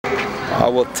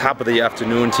Well, top of the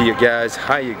afternoon to you guys.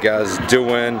 How you guys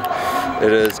doing?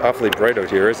 It is awfully bright out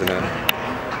here, isn't it?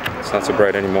 It's not so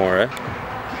bright anymore, eh?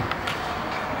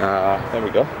 There we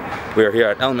go. We are here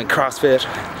at Element CrossFit,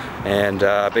 and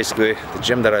basically the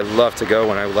gym that I love to go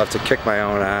when I love to kick my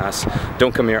own ass.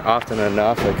 Don't come here often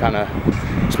enough.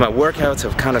 Just my workouts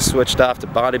have kind of switched off to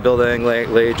bodybuilding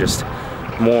lately, just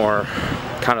more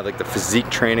kind of like the physique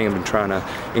training. I've been trying to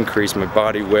increase my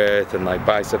body width and like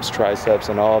biceps, triceps,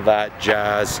 and all that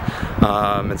jazz.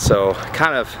 And so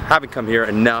kind of haven't come here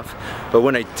enough. But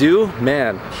when I do,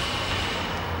 man,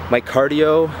 my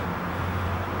cardio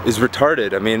is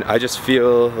retarded. I mean, I just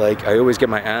feel like I always get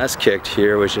my ass kicked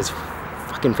here, which is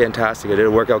fucking fantastic. I did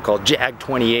a workout called Jag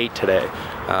 28 today,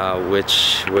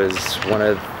 which was one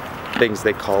of the things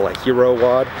they call a hero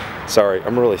WOD. Sorry,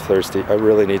 I'm really thirsty. I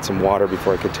really need some water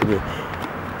before I continue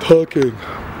talking.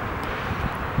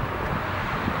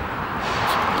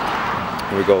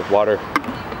 Here we go, water.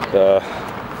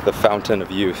 The fountain of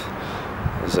youth,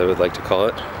 as I would like to call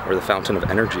it, or the fountain of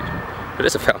energy. It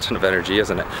is a fountain of energy,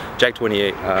 isn't it? Jag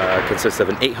 28 consists of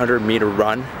an 800-meter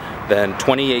run, then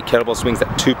 28 kettlebell swings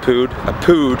at 2 pood. A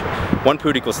pood, 1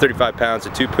 pood equals 35 pounds,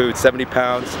 and 2 pood, 70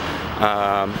 pounds.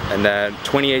 And then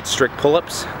 28 strict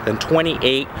pull-ups, then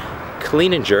 28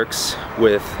 clean and jerks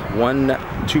with 1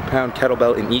 2-pound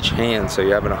kettlebell in each hand. So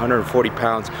you're having 140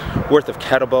 pounds worth of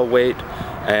kettlebell weight.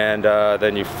 And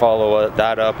then you follow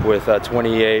that up with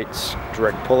 28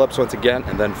 direct pull-ups once again,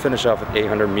 and then finish off with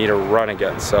 800-meter run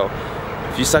again. So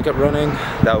if you suck at running,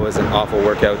 that was an awful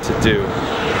workout to do.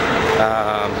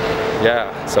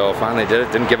 Yeah, so finally did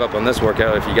it. Didn't give up on this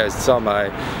workout. If you guys saw my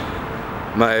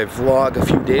vlog a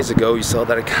few days ago, you saw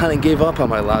that I kind of gave up on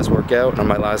my last workout, on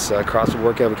my last CrossFit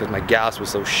workout, because my gas was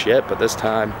so shit. But this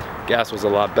time, gas was a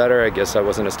lot better. I guess I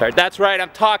wasn't as tired. That's right,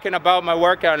 I'm talking about my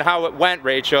workout and how it went,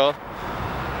 Rachel.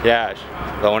 Yeah,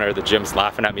 the owner of the gym's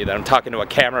laughing at me that I'm talking to a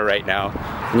camera right now.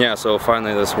 Yeah, so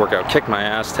finally this workout kicked my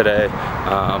ass today,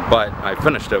 but I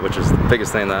finished it, which is the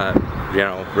biggest thing that, you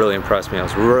know, really impressed me. I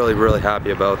was really, really happy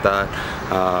about that.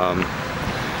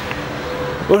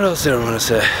 What else did I want to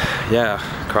say? Yeah,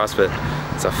 CrossFit.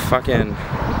 It's a fucking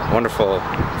wonderful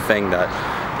thing that,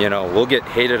 you know, will get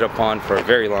hated upon for a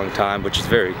very long time, which is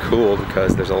very cool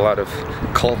because there's a lot of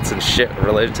cults and shit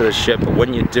related to this shit. But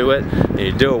when you do it, and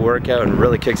you do a workout and it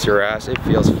really kicks your ass, it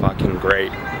feels fucking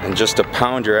great. And just to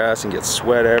pound your ass and get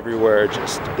sweat everywhere,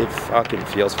 it fucking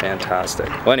feels fantastic.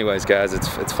 Well, anyways, guys,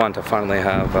 it's fun to finally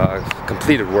have a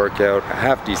completed workout, a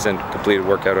half decent completed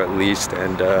workout at least,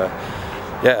 and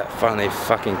yeah, finally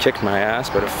fucking kicked my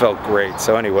ass, but it felt great.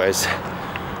 So anyways,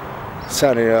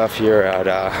 signing off here at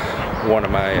one of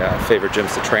my favorite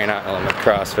gyms to train at, Element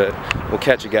CrossFit. We'll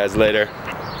catch you guys later.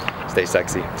 Stay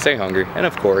sexy, stay hungry, and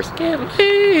of course, get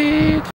laid.